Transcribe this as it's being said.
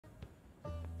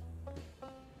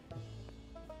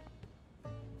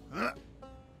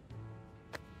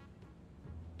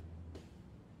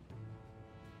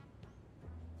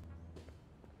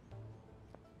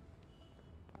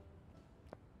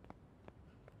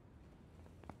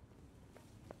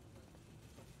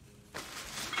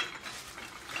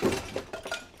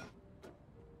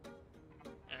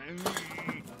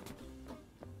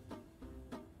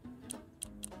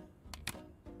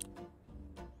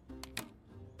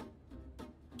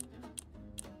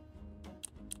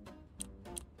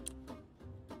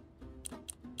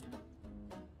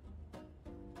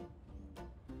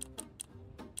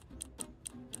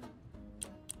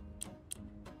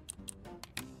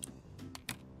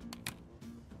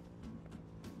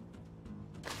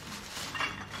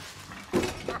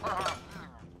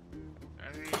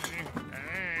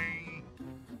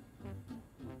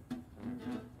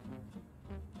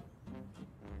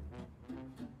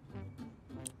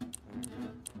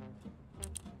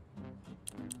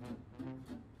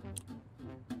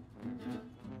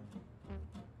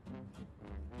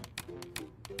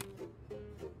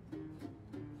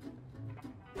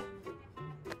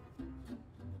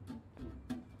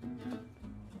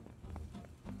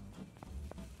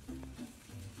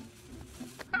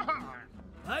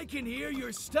I can hear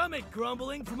your stomach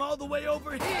grumbling from all the way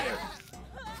over here.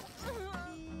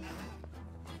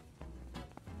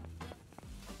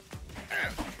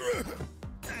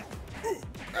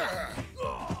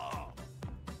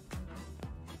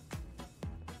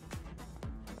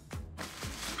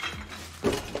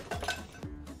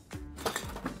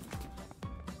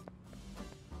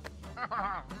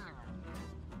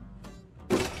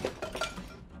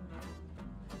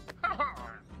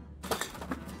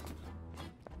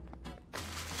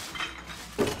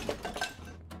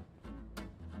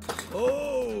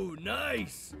 Oh,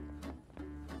 nice!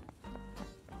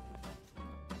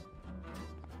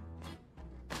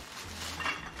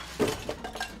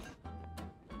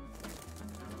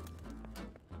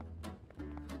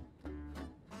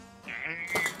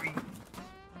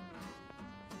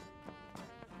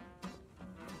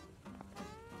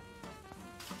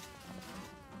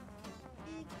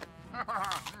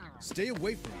 Stay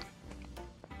away from me.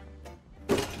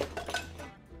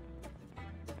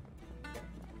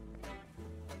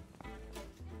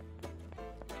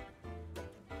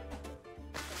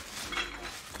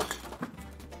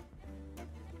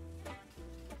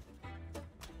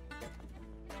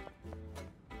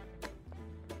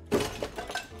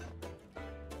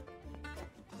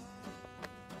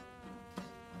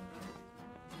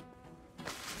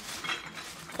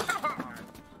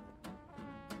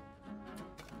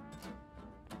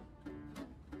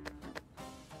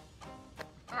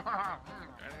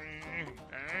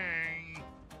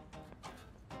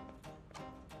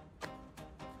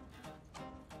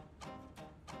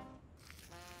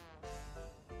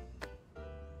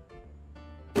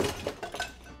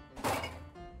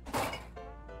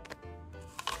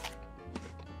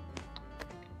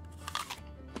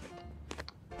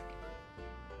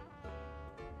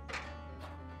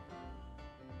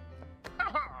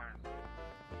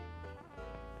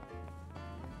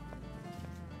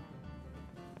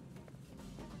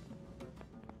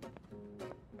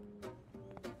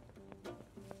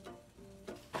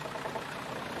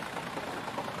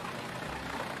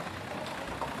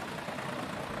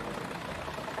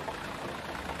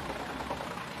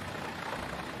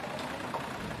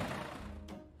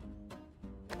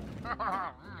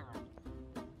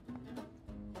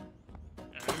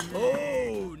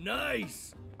 Oh,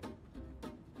 nice!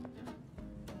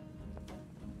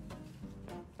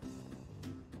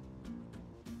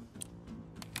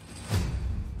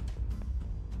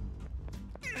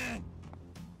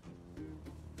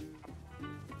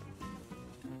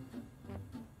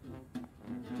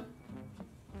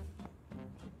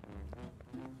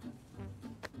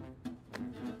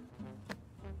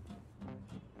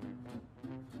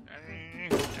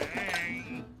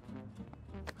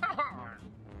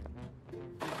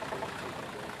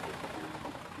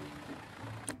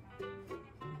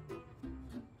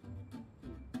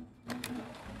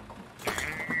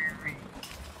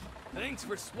 Thanks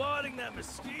for swatting that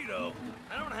mosquito.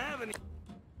 I don't have any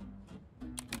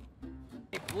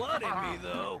blood in me,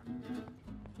 though.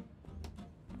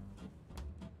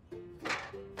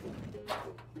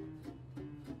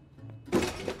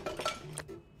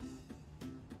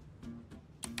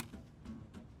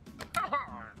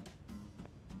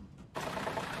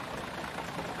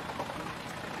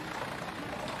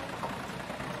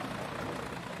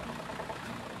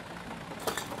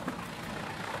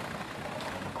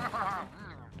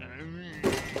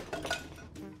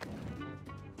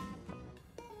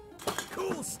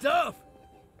 Cool stuff!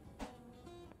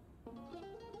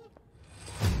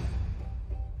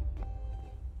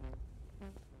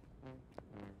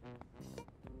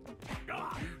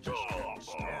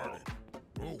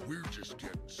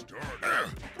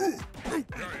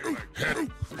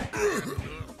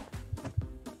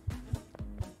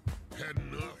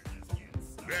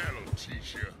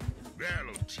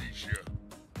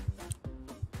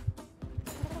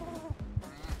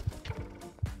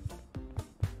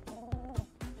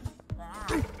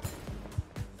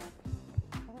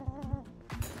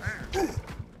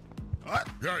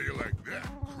 How you like that,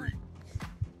 creep?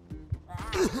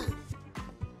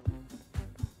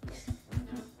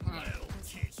 I'll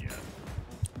teach you.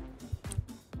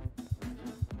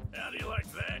 How do you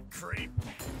like that, creep?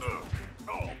 Oh,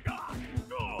 God.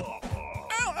 Oh,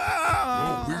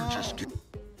 we're just getting...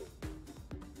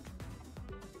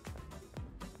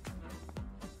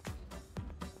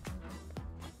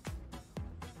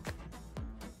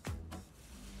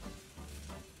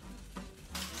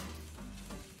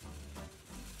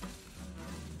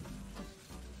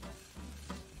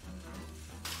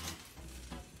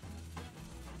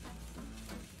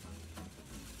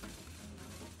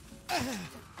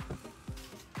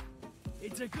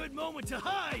 It's a good moment to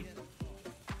hide!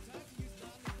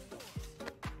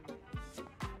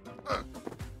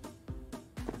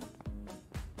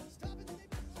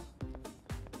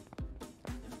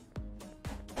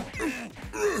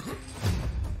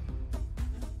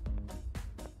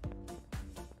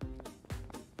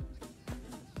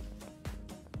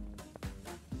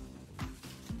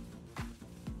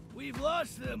 We've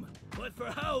lost them, but for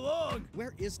how long?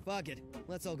 Where is Foggett?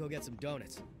 Let's all go get some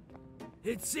donuts.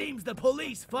 It seems the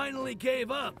police finally gave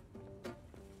up.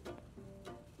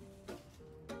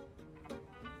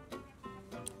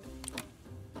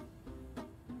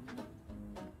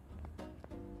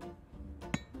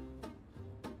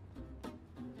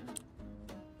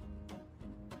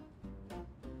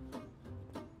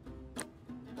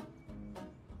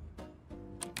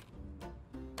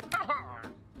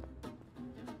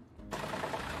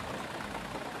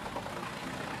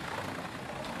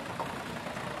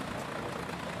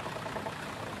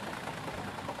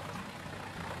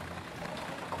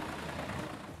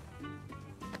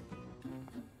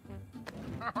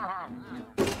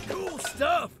 Cool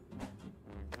stuff!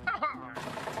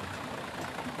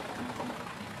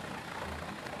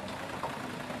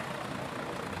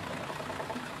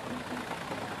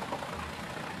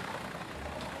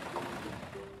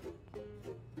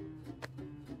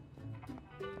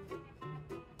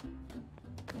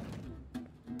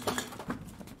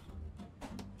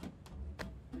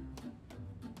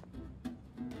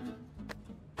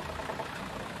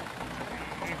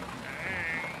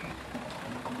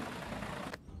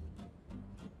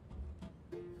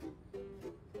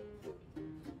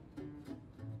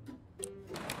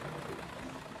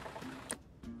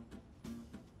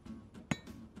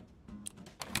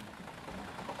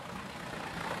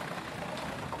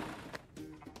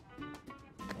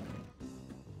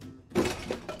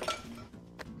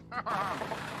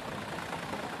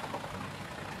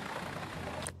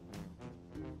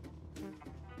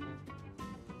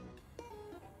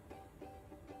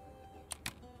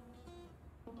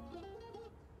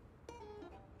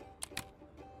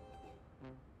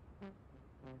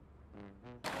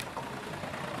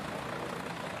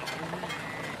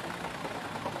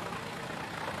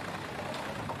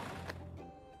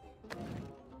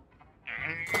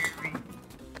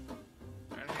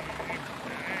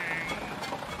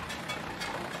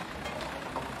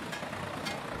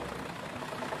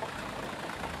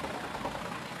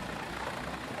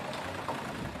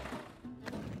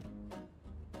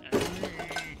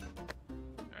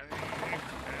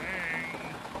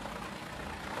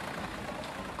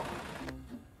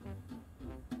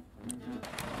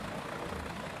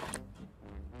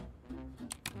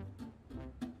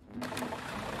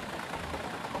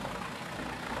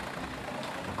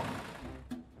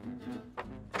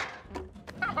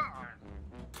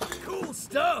 Cool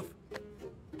stuff!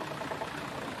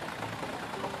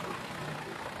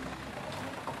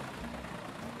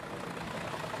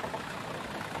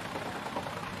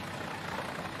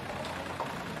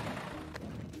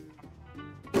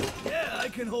 Yeah, I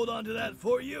can hold on to that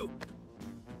for you.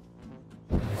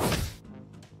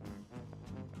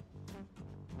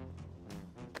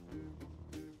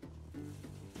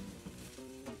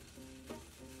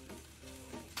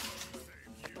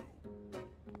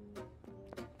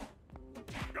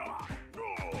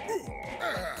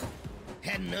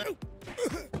 Heading up.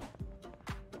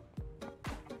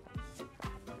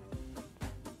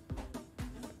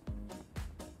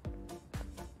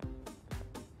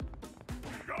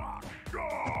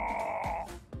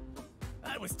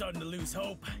 I was starting to lose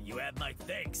hope. You had my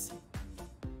thanks.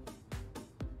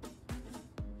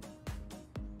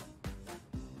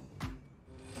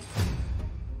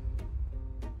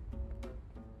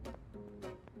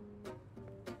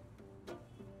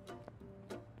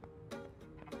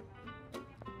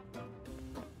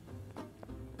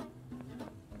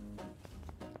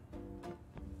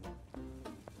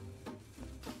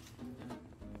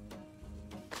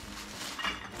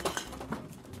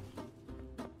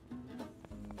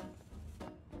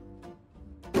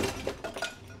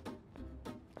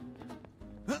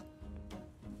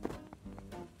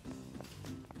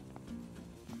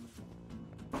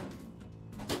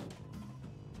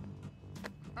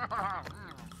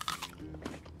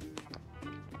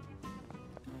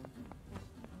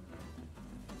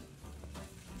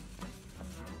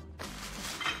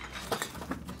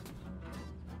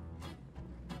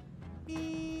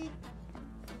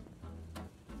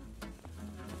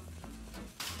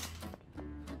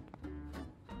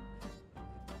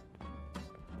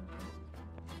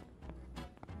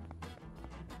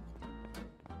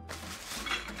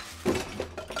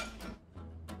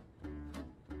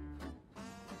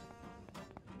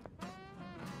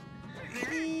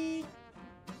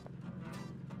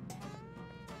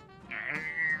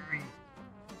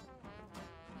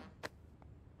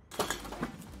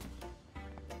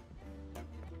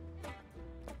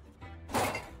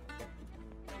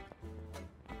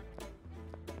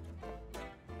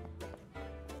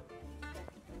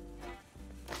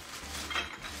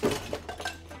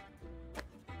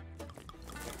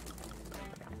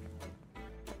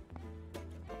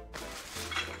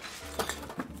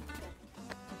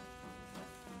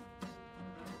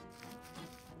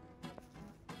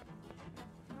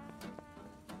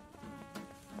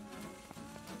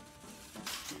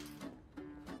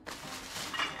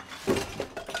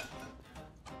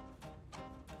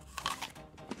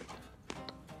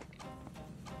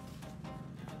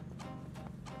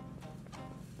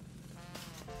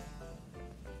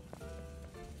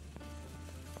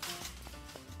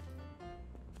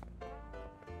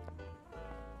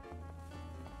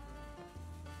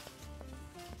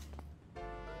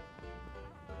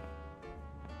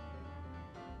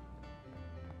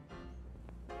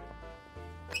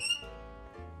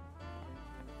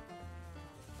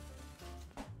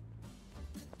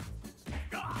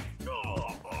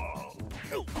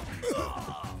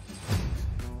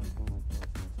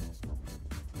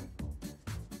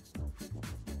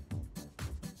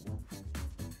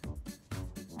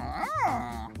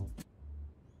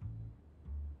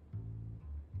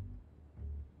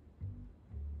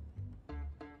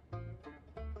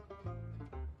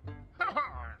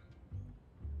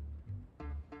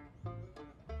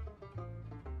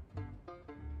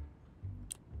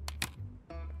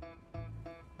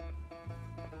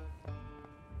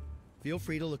 Feel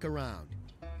free to look around.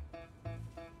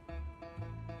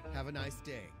 Have a nice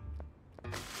day.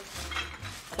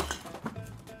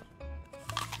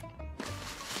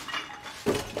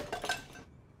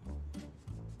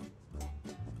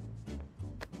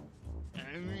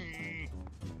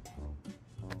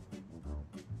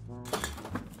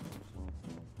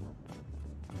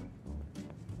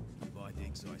 Buy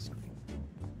Dick's ice cream.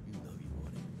 You know you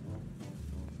want it.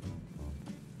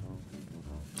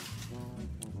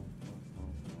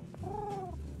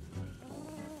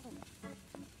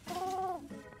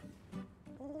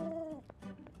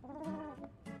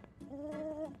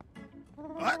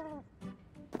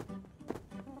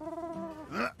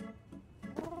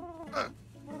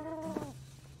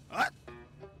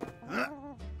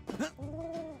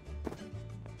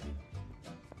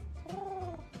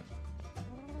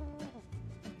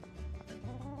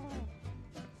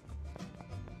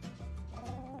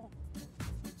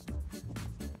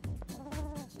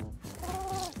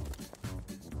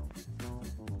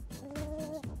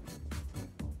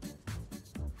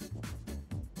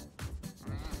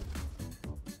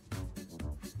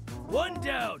 One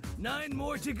down, 9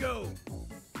 more to go.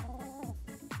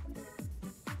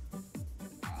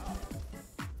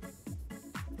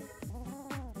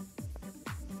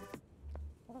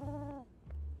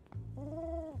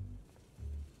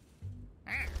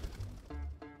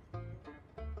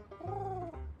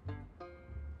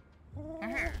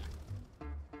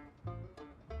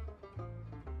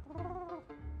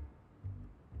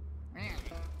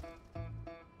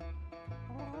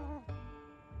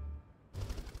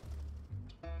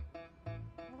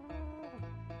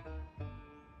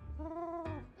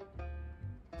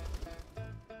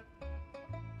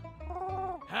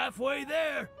 Halfway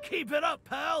there. Keep it up,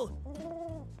 pal.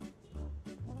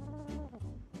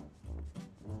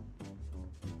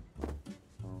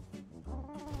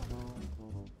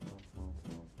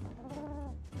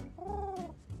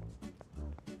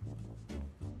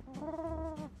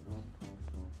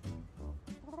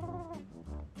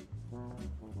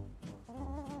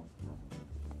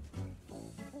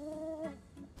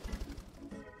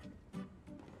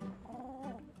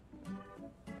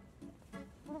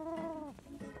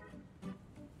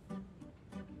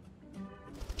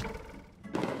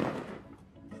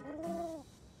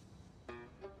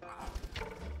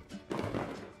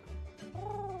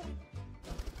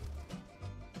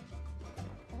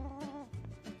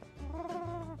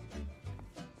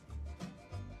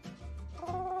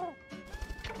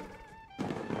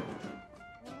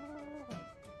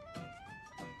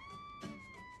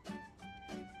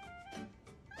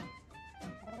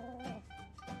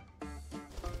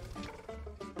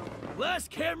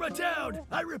 Last camera down!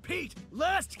 I repeat,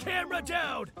 last camera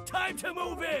down! Time to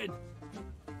move in!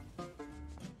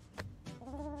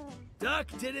 Duck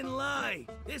didn't lie.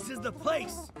 This is the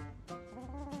place.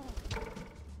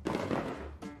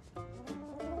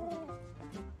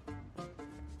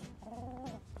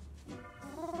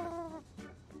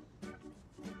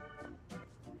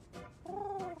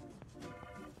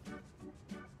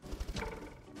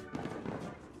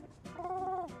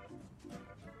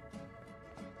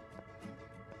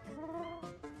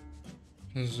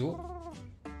 So.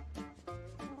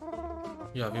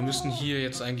 Ja, wir müssen hier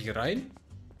jetzt eigentlich rein.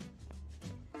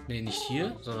 Ne, nicht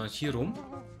hier, sondern hier rum.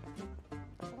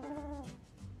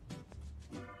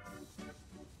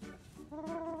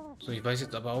 So, ich weiß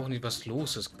jetzt aber auch nicht, was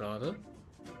los ist gerade.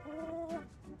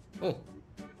 Oh.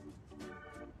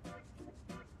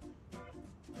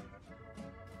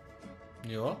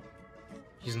 Ja.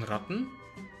 Hier sind Ratten.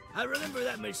 I remember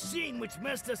that machine which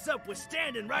messed us up was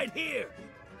standing right here.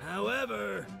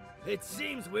 However, it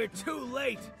seems we're too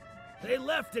late. They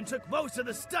left and took most of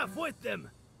the stuff with them.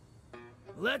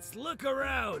 Let's look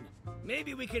around.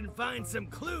 Maybe we can find some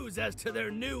clues as to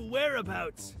their new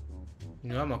whereabouts.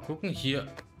 Ja, mal gucken. Hier.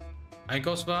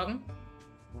 Einkaufswagen.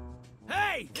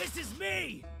 Hey, this is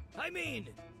me! I mean,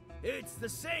 it's the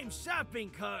same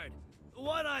shopping cart.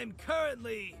 What I'm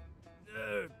currently,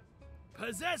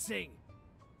 possessing.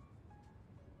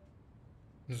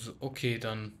 So, okay,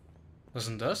 dann. Was ist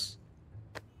denn das?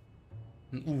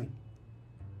 Ein U.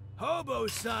 Hobo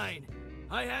sign.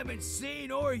 I haven't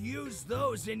seen or used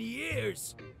those in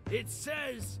years. It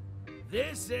says,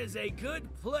 this is a good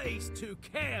place to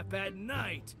camp at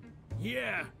night.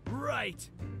 Yeah, right.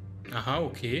 Aha,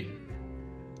 okay.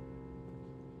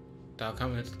 Da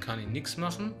kann ich nichts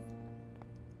machen.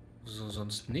 So,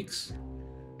 sonst nichts.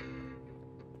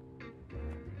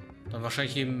 Dann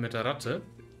wahrscheinlich eben mit der Ratte.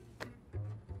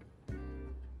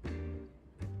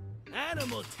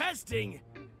 Animal testing.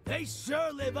 They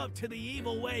sure live up to the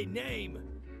Evil Way name.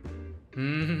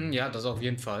 Ja, das auf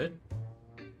jeden Fall.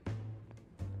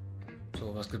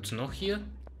 So, was gibt's noch hier?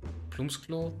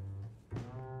 Plumpsklo.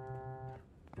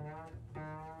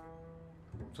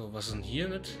 So, was ist denn hier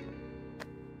mit?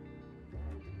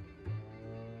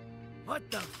 What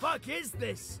the fuck is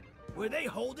this? Were they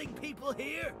holding people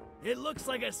here? It looks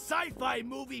like a sci-fi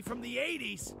movie from the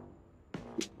 80s.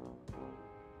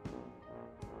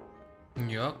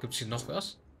 Ja, gibt's hier noch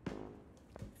was?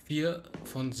 4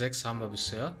 von 6 haben wir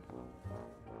bisher.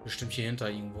 Bestimmt hier hinter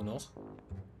irgendwo noch.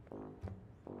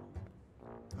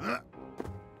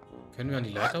 Können wir an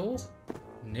die Leiter hoch?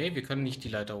 Nee, wir können nicht die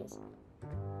Leiter hoch.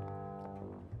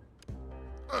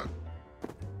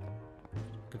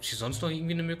 Gibt es hier sonst noch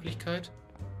irgendwie eine Möglichkeit,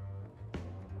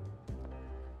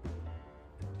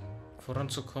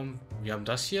 voranzukommen? Wir haben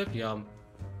das hier, wir haben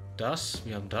das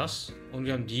und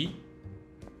wir haben die.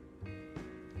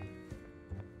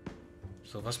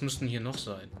 So, was müssten hier noch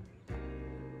sein?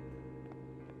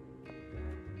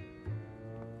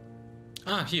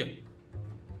 Ah, hier.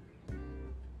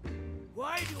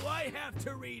 Why do I have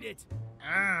to read it?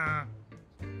 Ja,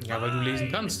 weil du lesen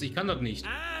kannst. Ich kann das nicht.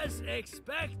 As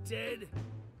expected,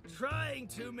 trying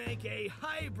to make a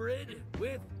hybrid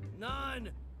with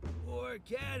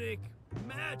non-organic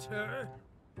matter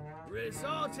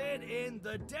resulted in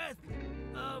the death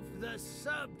of the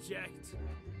subject.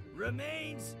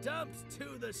 Remains dumped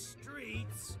to the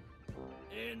streets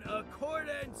in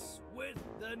accordance with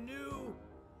the new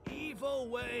Evil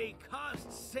Way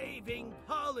cost-saving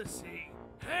policy.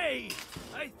 Hey,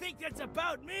 I think that's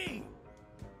about me.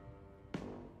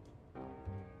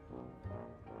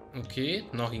 Okay,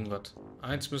 noch irgendwas.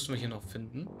 Eins müssen wir hier noch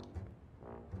finden.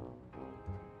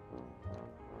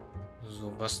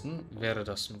 So, was denn wäre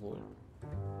das denn wohl?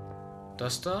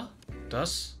 Das da,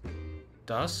 das,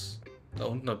 da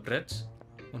unten ein Brett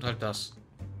und halt das.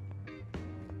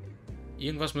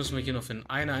 Irgendwas müssen wir hier noch finden.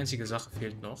 Eine einzige Sache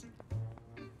fehlt noch.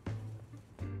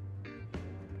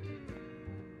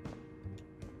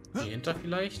 Hier hinter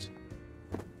vielleicht?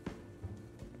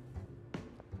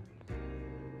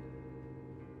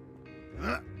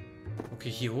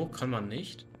 Okay, hier hoch kann man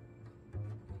nicht.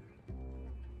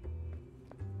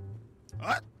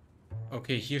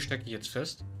 Okay, hier stecke ich jetzt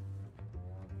fest.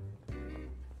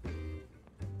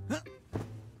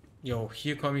 Jo,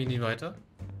 hier komme ich nicht weiter.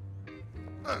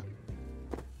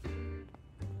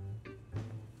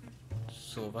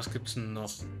 So, was gibt's denn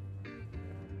noch?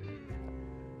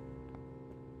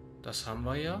 Das haben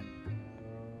wir ja.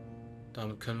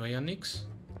 Damit können wir ja nichts.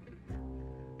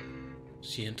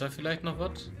 Ist hier hinter vielleicht noch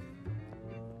was?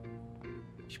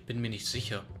 Ich bin mir nicht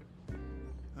sicher.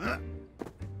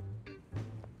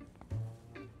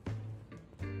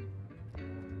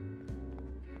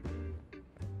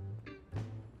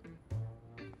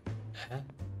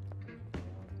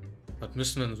 Was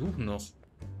müssen wir denn suchen noch?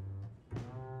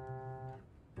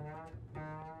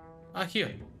 Ah, hier.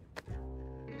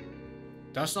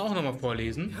 Darfst du auch nochmal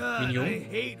vorlesen, God, I Minion?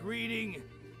 hate reading.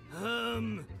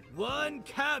 One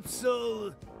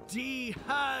capsule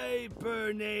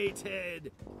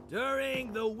dehibernated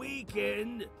during the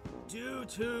weekend due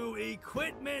to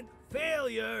equipment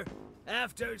failure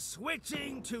after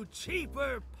switching to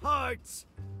cheaper parts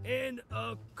in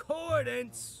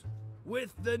accordance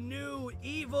with the new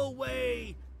Evil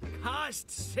Way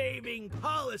cost-saving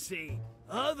policy.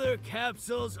 Other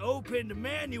capsules opened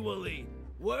manually.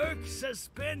 Work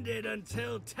suspended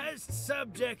until test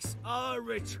subjects are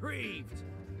retrieved.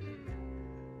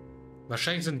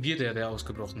 Wahrscheinlich sind wir der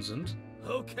ausgebrochen sind.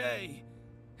 Okay.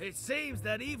 It seems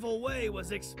that Evil Way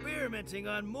was experimenting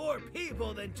on more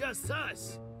people than just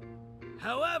us.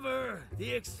 However,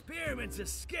 the experiments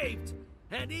escaped,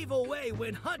 and Evil Way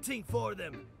went hunting for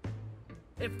them.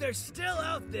 If they're still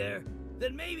out there,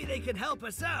 then maybe they can help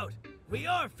us out. We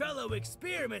are fellow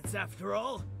experiments after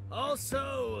all.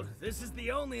 Also, this is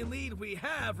the only lead we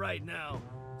have right now,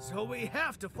 so we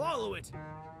have to follow it.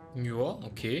 Ja,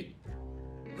 okay.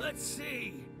 Let's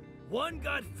see. One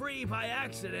got free by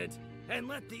accident and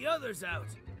let the others out.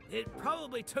 It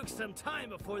probably took some time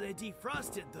before they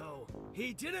defrosted, though.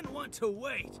 He didn't want to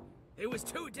wait. It was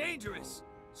too dangerous,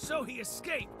 so he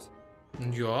escaped.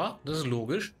 Ja, das ist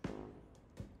logisch.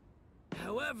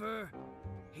 However,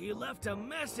 he left a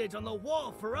message on the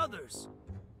wall for others.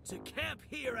 To camp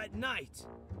here at night.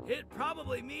 It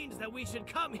probably means that we should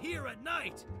come here at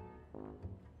night.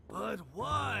 But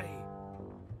why?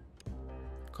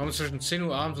 Kommen zwischen 10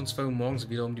 Uhr abends und 2 Uhr morgens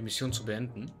wieder, um die Mission zu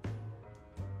beenden.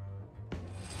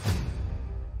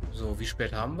 So, wie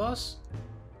spät haben wir es?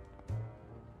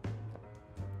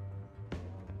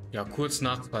 Ja, kurz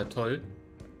nach 2, toll.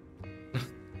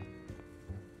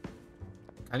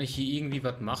 Kann ich hier irgendwie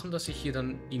was machen, dass ich hier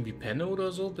dann irgendwie penne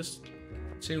oder so bis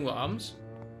 10 Uhr abends?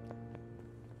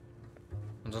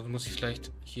 Ansonsten muss ich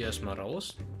vielleicht hier erstmal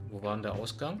raus. Wo war denn der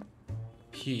Ausgang?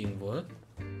 Hier irgendwo.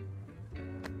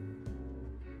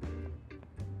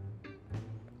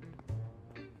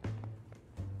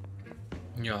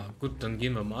 Ja, gut, dann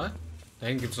gehen wir mal.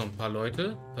 Dahin gibt es noch ein paar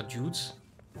Leute, ein paar Dudes.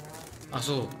 Ach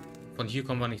so, von hier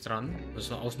kommen wir nicht ran. Das ist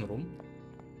nur außen rum.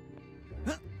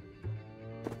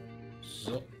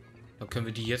 So, dann können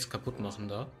wir die jetzt kaputt machen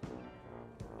da.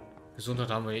 Gesundheit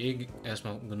haben wir eh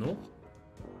erstmal genug.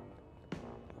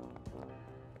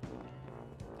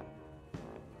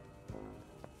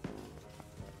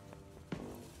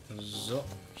 So,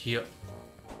 hier.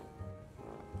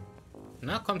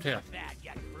 Na, kommt her.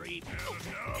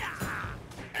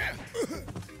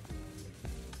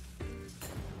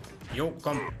 Jo,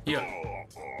 komm, hier.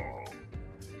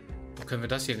 Wo können wir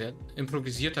das hier lernen?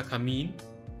 Improvisierter Kamin.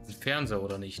 Ein Fernseher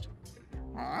oder nicht?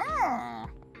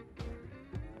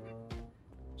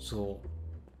 So.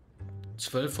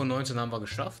 12 von 19 haben wir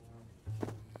geschafft.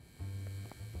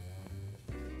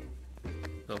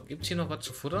 So, gibt es hier noch was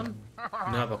zu futtern?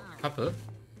 Na, aber Kappe.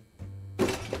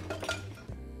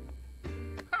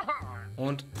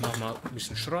 Und nochmal ein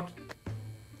bisschen Schrott.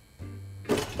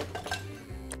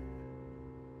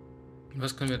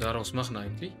 Was können wir daraus machen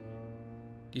eigentlich?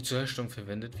 Die zur Herstellung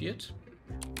verwendet wird.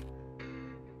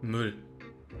 Müll.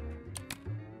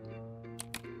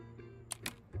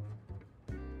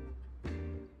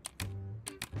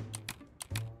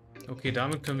 Okay,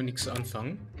 damit können wir nichts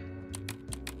anfangen.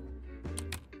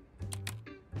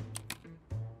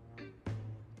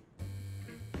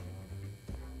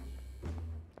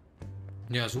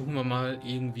 Ja, suchen wir mal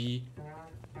irgendwie...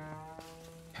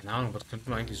 Keine Ahnung, was könnten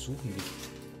wir eigentlich suchen?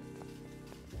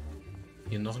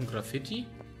 Hier noch ein Graffiti.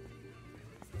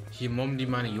 Hier mobben die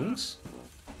meine Jungs.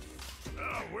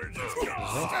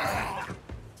 So.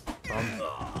 Komm.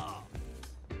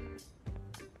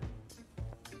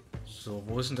 So,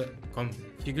 wo ist denn der? Komm,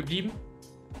 hier geblieben.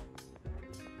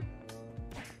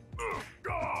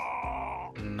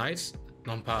 Nice.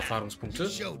 Noch ein paar Erfahrungspunkte.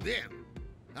 Show them.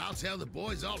 I'll tell the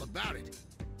boys all about it.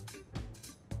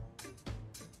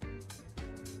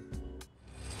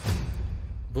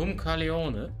 Bum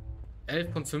Corleone.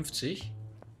 11 von 50.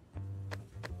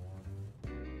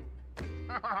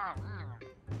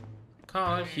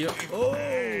 Karl, hier. Oh,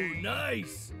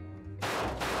 nice.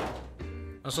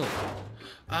 Achso.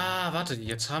 Ah, warte,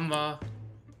 jetzt haben wir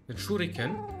den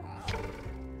Shuriken.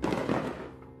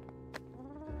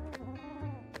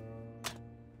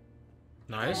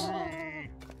 Nice.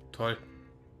 Toll.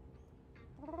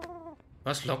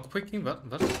 Was? Lockpicking? Was?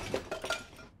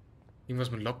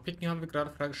 Irgendwas mit Lockpicking haben wir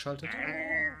gerade freigeschaltet.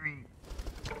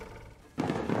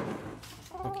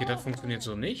 Okay, das funktioniert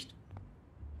so nicht.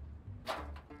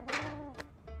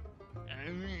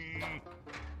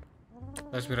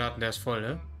 Lass mich raten, der ist voll,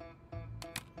 ne?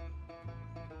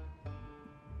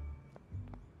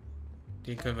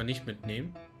 Den können wir nicht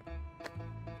mitnehmen.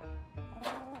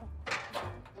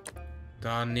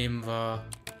 Dann nehmen wir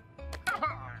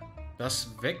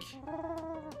das weg.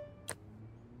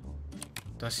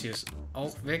 Das hier ist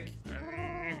auch weg.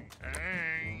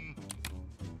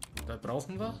 Da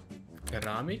brauchen wir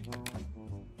Keramik.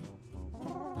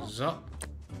 So.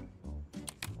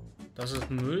 Das ist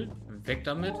Müll. Weg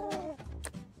damit.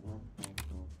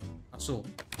 Ach so.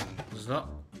 So.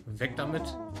 Weg damit.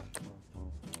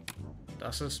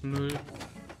 Das ist Müll.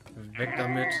 Weg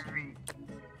damit.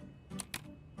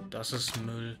 Das ist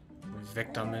Müll.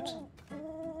 Weg damit.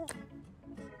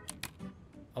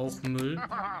 Auch Müll.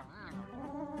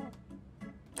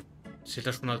 Zählt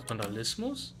das schon als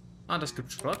Vandalismus? Ah, das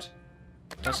gibt Schrott.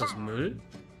 Das ist Müll.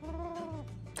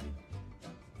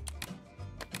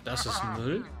 Das ist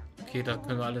Müll. Okay, das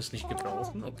können wir alles nicht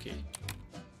gebrauchen. Okay.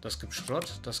 Das gibt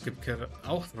Schrott. Das gibt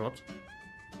auch Schrott.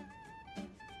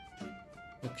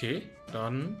 Okay,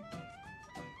 dann...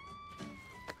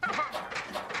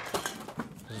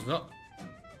 So.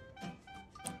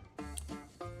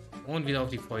 Und wieder auf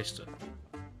die Fäuste.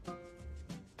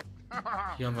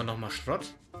 Hier haben wir nochmal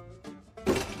Schrott.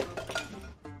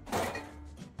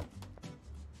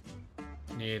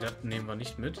 Nee, das nehmen wir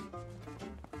nicht mit.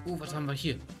 Was haben wir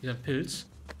hier? Wieder ein Pilz.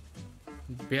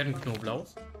 Bärenknoblauch.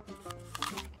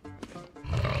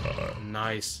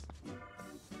 Nice.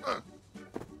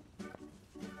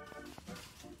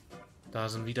 Da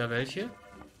sind wieder welche.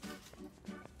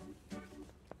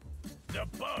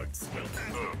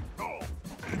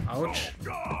 Autsch.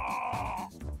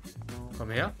 Komm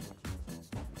her.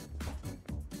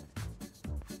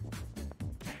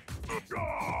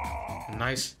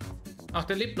 Nice. Ach,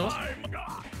 der lebt noch.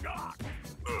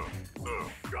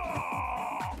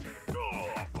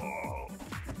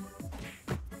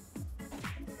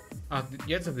 Ach,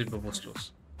 jetzt ist er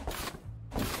bewusstlos.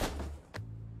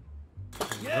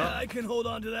 Yeah, I can hold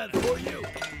on to that for you.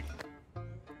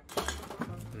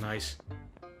 Nice.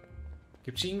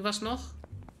 Gibt's hier irgendwas noch?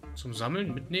 Zum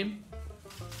Sammeln, mitnehmen?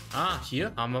 Ah,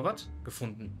 hier haben wir was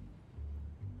gefunden.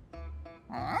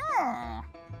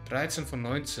 13 von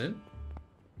 19.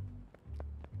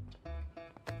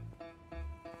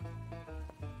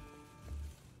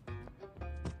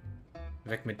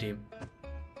 Weg mit dem.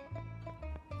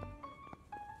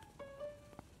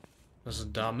 Was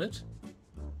ist damit?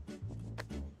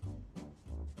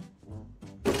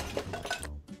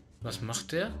 Was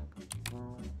macht der?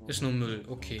 Ist nur Müll,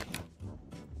 okay.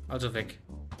 Also weg.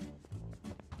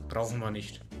 Brauchen wir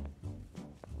nicht.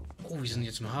 Oh, wir sind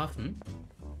jetzt im Hafen.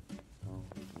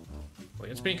 Oh,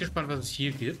 jetzt bin ich gespannt, was es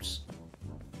hier gibt.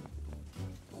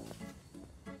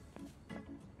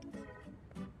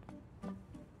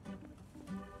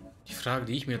 Die Frage,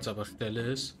 die ich mir jetzt aber stelle,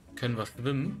 ist, können wir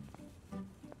schwimmen?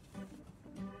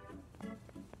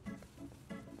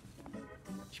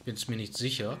 Ich bin es mir nicht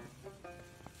sicher.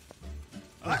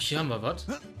 Oh, hier haben wir was.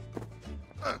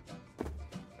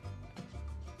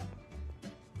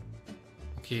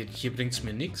 Okay, hier bringt es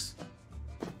mir nichts.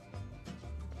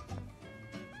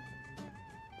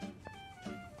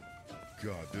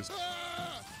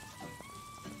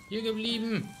 Hier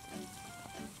geblieben.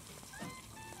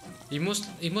 Ich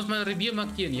muss mein Revier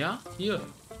markieren, ja? Hier.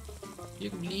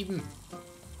 Hier geblieben.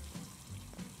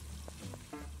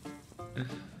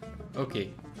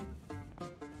 Okay.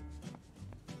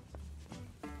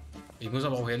 Ich muss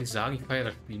aber auch ehrlich sagen, ich feiere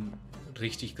das Spiel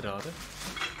richtig gerade.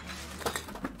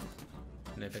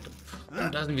 Ne, weg.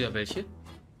 Und da sind wieder welche.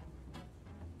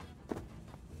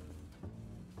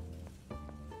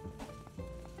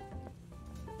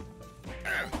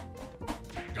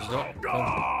 So, komm.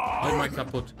 Halt mal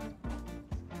kaputt.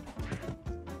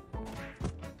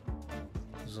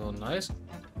 So, nice.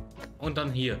 Und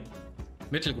dann hier.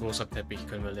 Mittelgroßer Teppich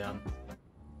können wir lernen.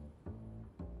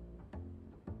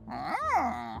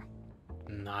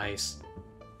 Nice.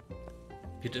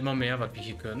 Wird immer mehr, was wir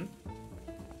hier können.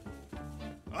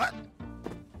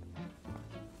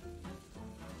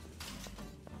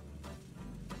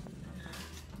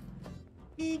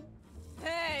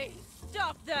 Hey,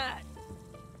 stop that!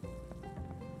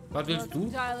 Was willst du?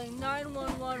 Dialing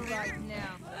 911 right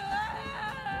now.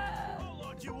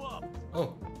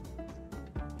 Oh.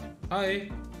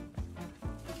 Hi.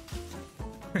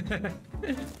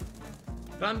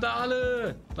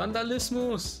 Randale!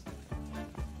 Vandalismus!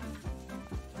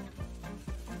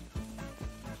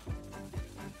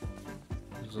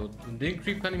 So, um den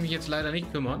Creep kann ich mich jetzt leider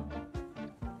nicht kümmern.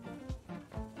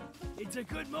 It's a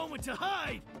good moment to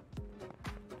hide.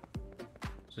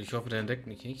 So, ich hoffe, der entdeckt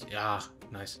mich nicht. Ja,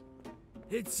 nice.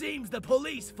 It seems the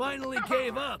police finally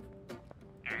gave up.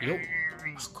 Jo.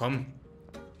 Ach komm.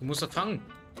 Du musst das fangen.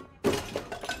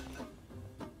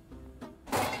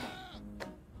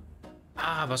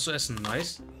 Ah, was zu essen.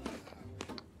 Nice.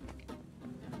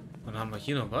 Dann haben wir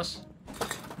hier noch was.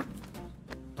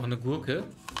 Noch eine Gurke.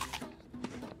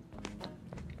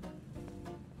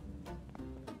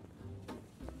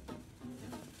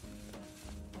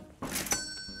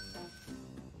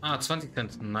 Ah, 20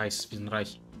 Cent. Nice. Wir sind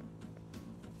reich.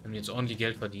 Wir haben jetzt ordentlich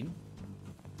Geld verdienen.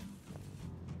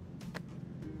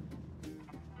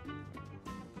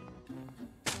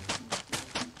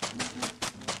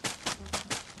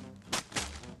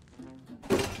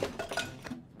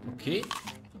 Okay.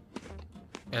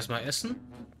 Erstmal essen.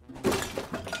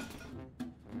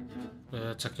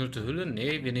 Zerknüllte Hülle.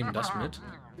 Nee, wir nehmen das mit.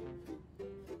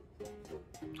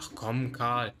 Ach komm,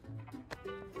 Karl.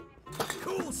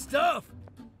 Cool stuff.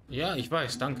 Ja, ich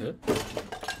weiß, danke.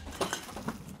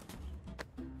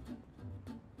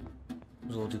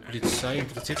 So, die Polizei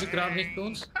interessiert sich gerade nicht für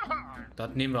uns.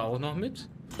 Das nehmen wir auch noch mit.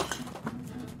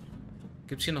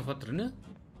 Gibt es hier noch was drin?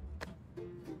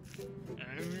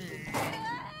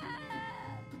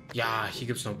 Ja, hier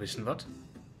gibt es noch ein bisschen was.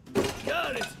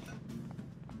 Got it.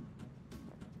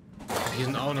 Hier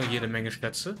sind auch noch jede Menge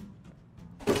Schätze.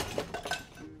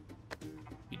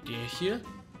 Wie der hier.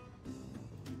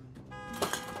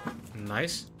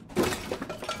 Nice.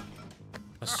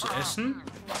 Was zu essen.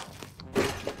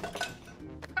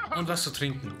 Und was zu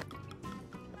trinken.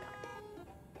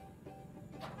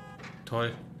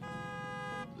 Toll.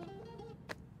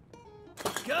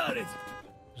 Got it.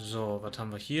 So, was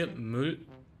haben wir hier? Müll.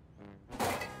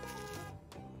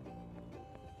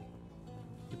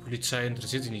 Die Polizei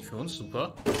interessiert sich nicht für uns.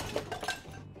 Super.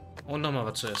 Und nochmal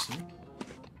was zu essen.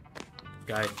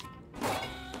 Geil.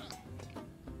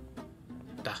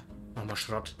 Da. Nochmal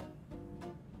Schrott.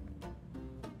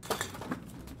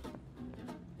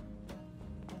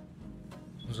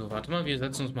 So, warte mal. Wir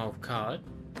setzen uns mal auf Karl.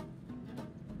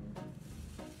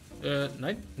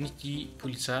 Nein. Nicht die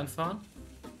Polizei anfahren.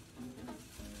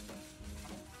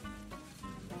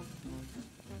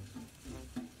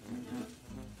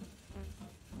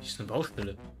 Hier ist eine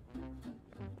Baustelle.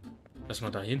 Lass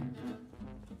mal dahin.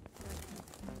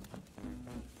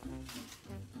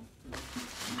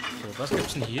 So, was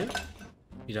gibt's denn hier?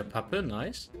 Wieder Pappe,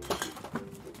 nice.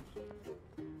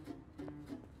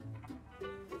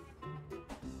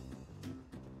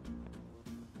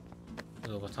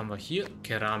 So, was haben wir hier?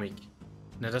 Keramik.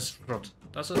 Ne, das ist Schrott.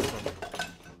 Das ist Schrott.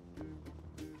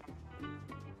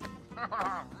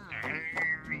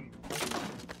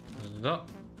 So.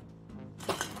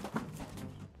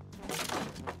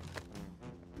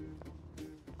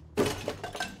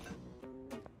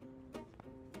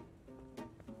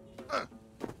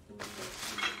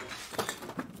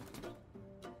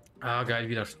 Ah, geil,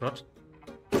 wieder Schrott.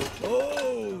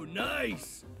 Oh,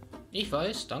 nice. Ich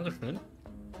weiß, dankeschön.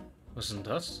 Was ist denn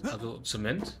das? Also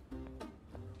Zement.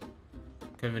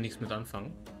 Können wir nichts mit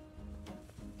anfangen.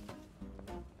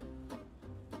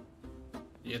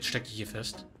 Jetzt stecke ich hier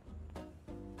fest.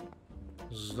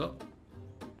 So.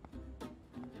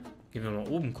 Gehen wir mal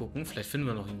oben gucken. Vielleicht finden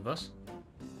wir noch irgendwas.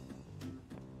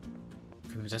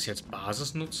 Können wir das jetzt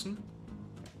Basis nutzen?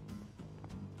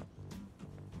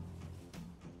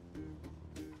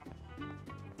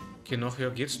 Okay, noch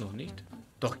höher geht's noch nicht.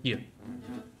 Doch, hier.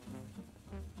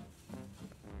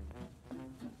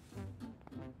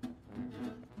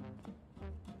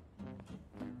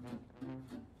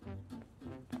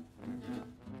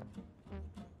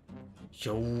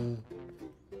 Jo.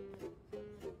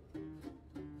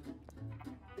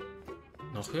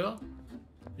 Noch höher?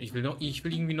 Ich will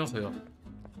irgendwie noch höher.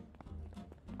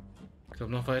 Ich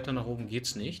glaube, noch weiter nach oben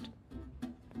geht's nicht.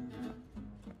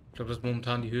 Ich glaube, das ist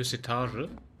momentan die höchste Etage.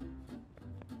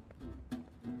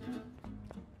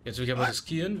 Jetzt will ich aber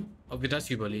riskieren, ob wir das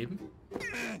hier überleben.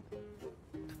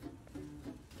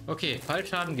 Okay,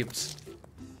 Fallschaden gibt's.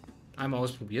 Einmal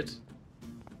ausprobiert.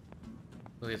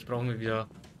 So, jetzt brauchen wir wieder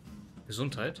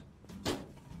Gesundheit.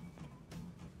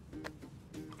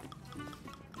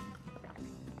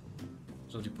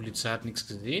 So, die Polizei hat nichts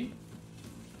gesehen.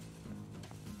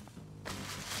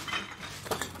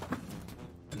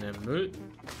 Ne, Müll.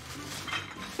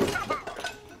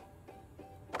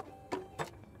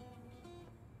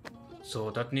 So,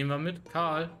 das nehmen wir mit.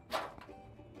 Karl.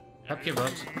 Habt ihr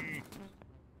was?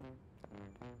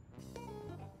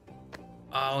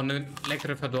 Ah, und eine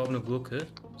leckere verdorbene Gurke.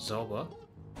 Sauber.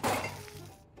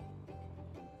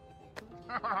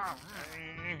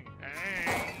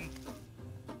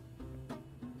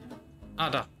 Ah,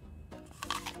 da.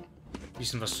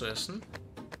 Bisschen was zu essen.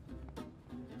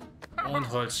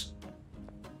 Und Holz.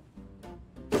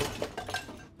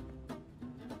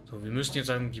 So, wir müssen jetzt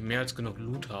eigentlich mehr als genug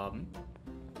Loot haben.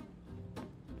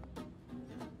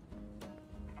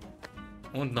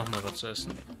 Und nochmal was zu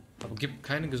essen. Aber gibt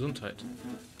keine Gesundheit.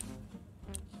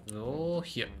 So,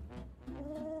 hier.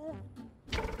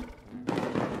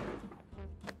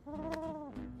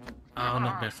 Ah,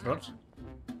 noch mehr Schrott.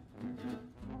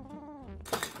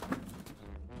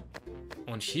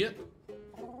 Und hier.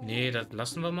 Nee, das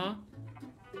lassen wir mal.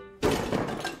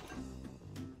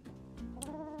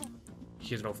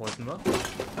 Hier drauf wollten wir.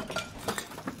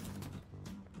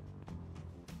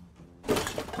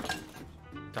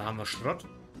 Da haben wir Schrott.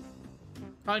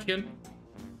 Haltchen.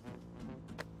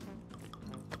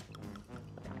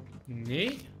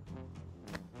 Nee.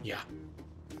 Ja.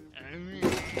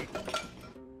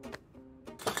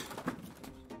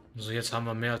 So, jetzt haben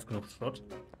wir mehr als genug Schrott.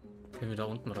 Können wir da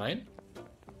unten rein?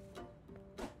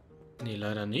 Nee,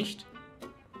 leider nicht.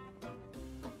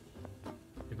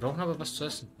 Wir brauchen aber was zu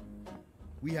essen.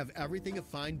 We have everything a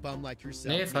fine bum like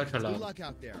yourself. Nee, falscher Good Laden. luck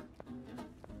out there.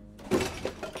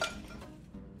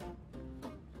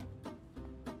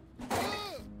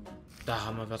 Da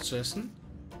haben wir was zu essen.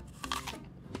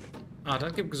 Ah,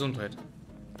 das gibt Gesundheit.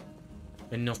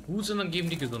 Wenn die noch gut sind, dann geben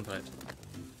die Gesundheit.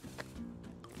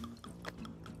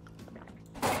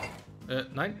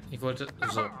 Nein, ich wollte...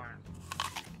 So.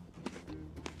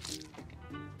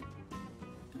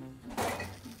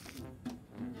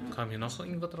 Kam hier noch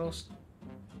irgendwas raus?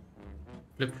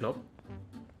 Flip-Flop.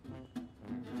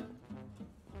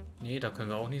 Nee, da können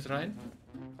wir auch nicht rein.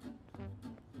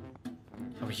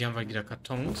 Aber hier haben wir wieder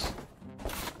Kartons.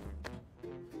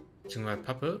 Beziehungsweise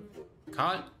Pappe.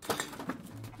 Karl.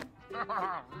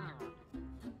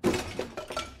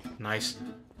 Nice.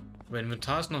 Mein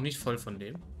Inventar ist noch nicht voll von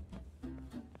dem.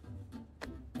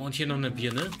 Und hier noch eine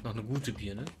Birne. Noch eine gute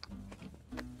Birne.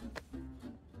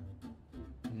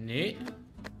 Nee.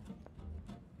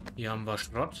 Hier haben wir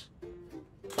Schrott.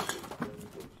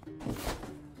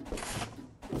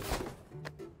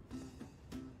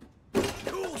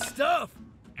 Cool stuff!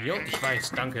 Jo, ich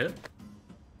weiß, danke.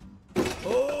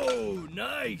 Oh,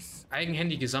 nice!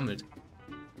 Eigenhändig gesammelt.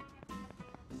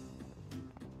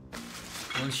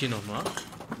 Und hier nochmal.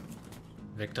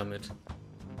 Weg damit.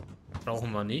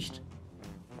 Brauchen wir nicht.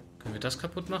 Können wir das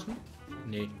kaputt machen?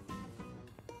 Nee.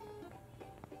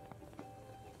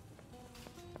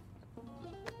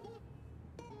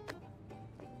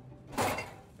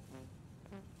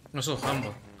 Achso, haben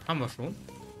wir. Haben wir schon.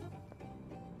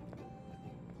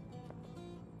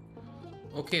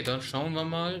 Okay, dann schauen wir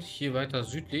mal hier weiter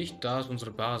südlich. Da ist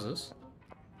unsere Basis.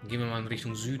 Dann gehen wir mal in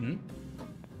Richtung Süden.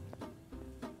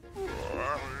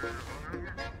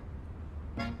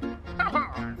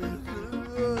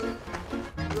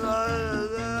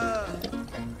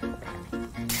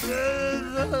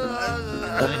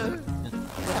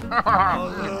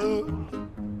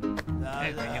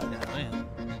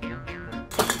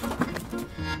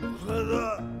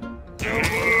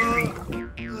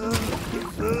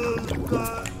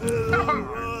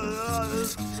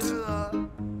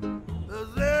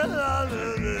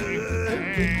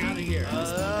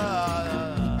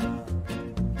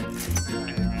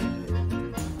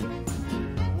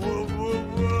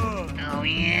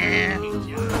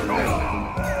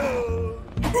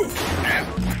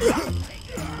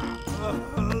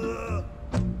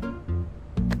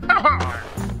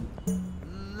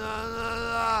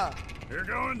 You're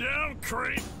going down,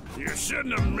 creep. You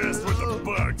shouldn't have messed with the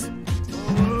bugs.